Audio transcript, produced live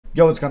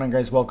Yo, what's going on,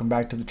 guys? Welcome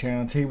back to the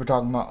channel. Today we're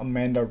talking about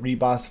Amanda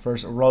Ribas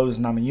versus Rose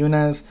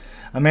Namajunas.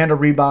 Amanda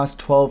Ribas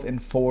 12-4,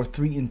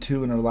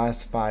 3-2 in her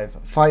last 5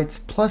 fights,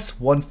 plus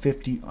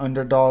 150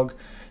 underdog.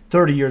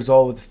 30 years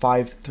old with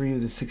 5'3"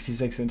 with a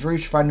 66-inch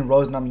reach. Fighting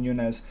Rose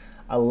Namajunas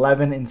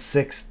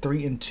 11-6,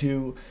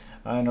 3-2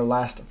 in her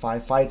last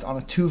 5 fights on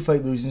a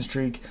 2-fight losing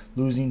streak,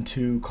 losing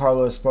to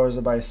Carla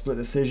Esparza by a split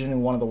decision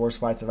in one of the worst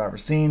fights I've ever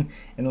seen,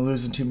 and then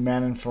losing to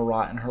Manon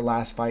Farrat in her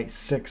last fight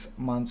 6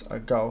 months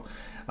ago.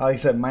 Like I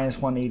said, minus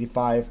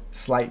 185,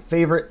 slight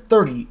favorite,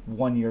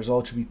 31 years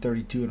old, should be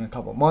 32 in a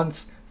couple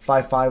months.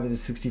 5'5" with a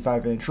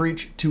 65-inch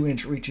reach,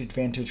 2-inch reach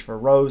advantage for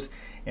Rose,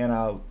 and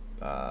a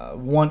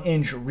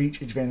 1-inch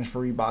reach advantage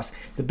for Ribas.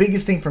 The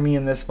biggest thing for me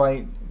in this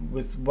fight,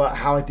 with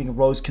how I think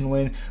Rose can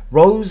win,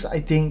 Rose, I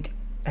think,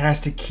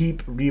 has to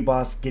keep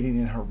Ribas getting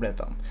in her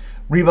rhythm.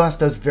 Ribas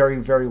does very,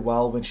 very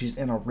well when she's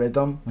in a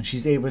rhythm, when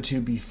she's able to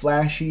be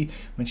flashy,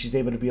 when she's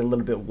able to be a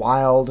little bit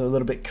wild, a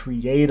little bit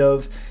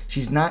creative.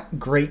 She's not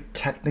great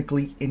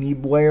technically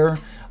anywhere.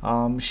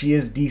 She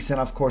is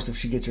decent, of course, if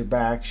she gets her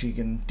back. She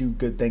can do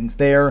good things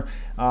there.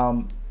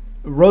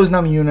 Rose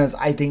Namajunas,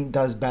 I think,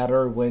 does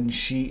better when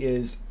she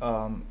is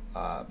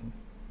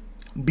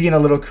being a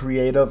little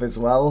creative as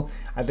well.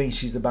 I think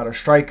she's a better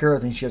striker. I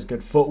think she has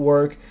good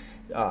footwork.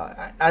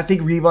 I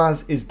think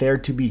Ribas is there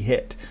to be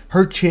hit.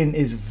 Her chin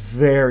is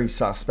very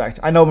suspect.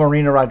 I know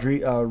Marina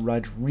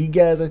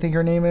Rodriguez, I think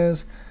her name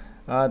is.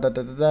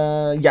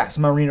 Yes,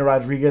 Marina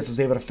Rodriguez was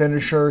able to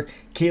finish her.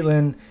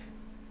 Caitlin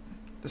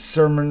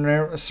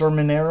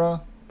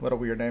Sermonera, what a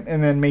weird name.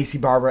 And then Macy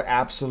Barber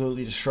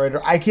absolutely destroyed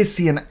her. I could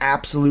see an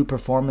absolute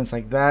performance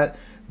like that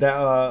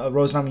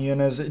Rose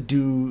Namajunas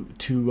do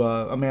to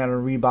Amanda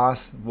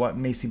Ribas, what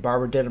Macy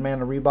Barber did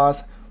Amanda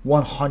Ribas.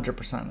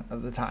 100%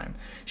 of the time.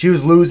 She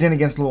was losing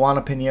against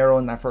Luana Pinheiro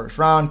in that first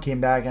round,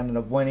 came back, ended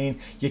up winning.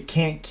 You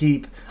can't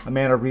keep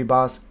Amanda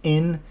Ribas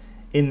in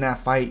that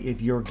fight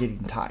if you're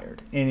getting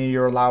tired and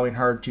you're allowing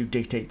her to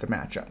dictate the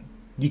matchup.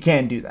 You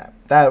can't do that.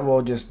 That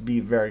will just be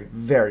very,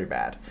 very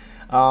bad.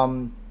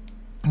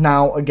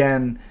 Now,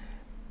 again,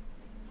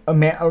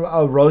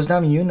 Rose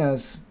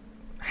Namajunas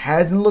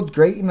hasn't looked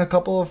great in a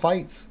couple of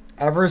fights.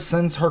 Ever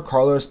since her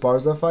Carla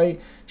Esparza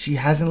fight, she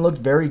hasn't looked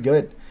very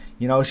good.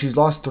 You know, she's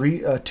lost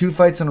 2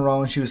 fights in a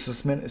row, and she was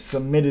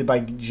submitted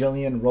by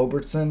Jillian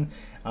Robertson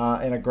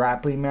in a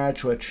grappling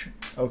match, which,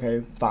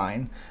 okay,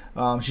 fine.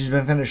 She's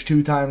been finished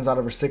 2 times out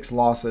of her 6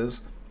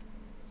 losses.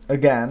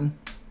 Again,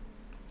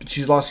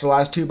 she's lost her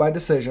last 2 by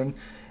decision,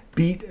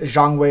 beat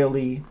Zhang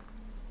Weili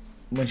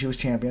when she was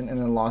champion,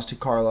 and then lost to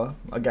Carla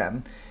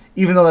again.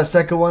 Even though that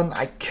second one,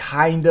 I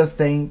kind of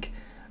think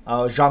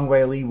Zhang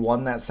Weili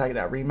won that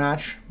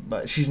rematch,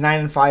 but she's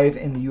 9-5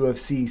 in the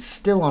UFC,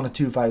 still on a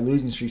 2-fight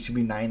losing streak. She'd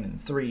be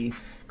 9-3.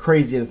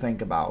 Crazy to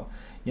think about.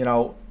 You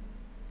know,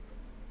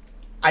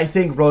 I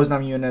think Rose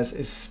Namajunas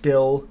is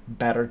still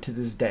better to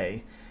this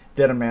day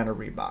than Amanda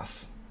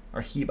Ribas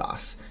or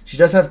Ribas. She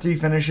does have 3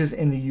 finishes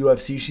in the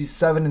UFC. She's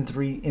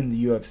 7-3 in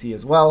the UFC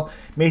as well.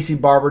 Macy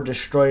Barber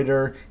destroyed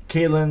her.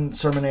 Caitlin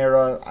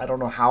Sermonera, I don't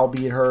know how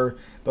beat her,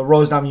 but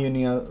Rose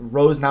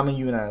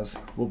Namajunas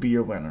will be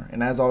your winner.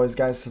 And as always,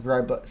 guys,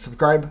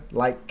 subscribe,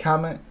 like,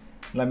 comment.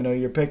 Let me know who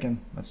you're picking.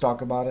 Let's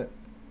talk about it.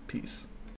 Peace.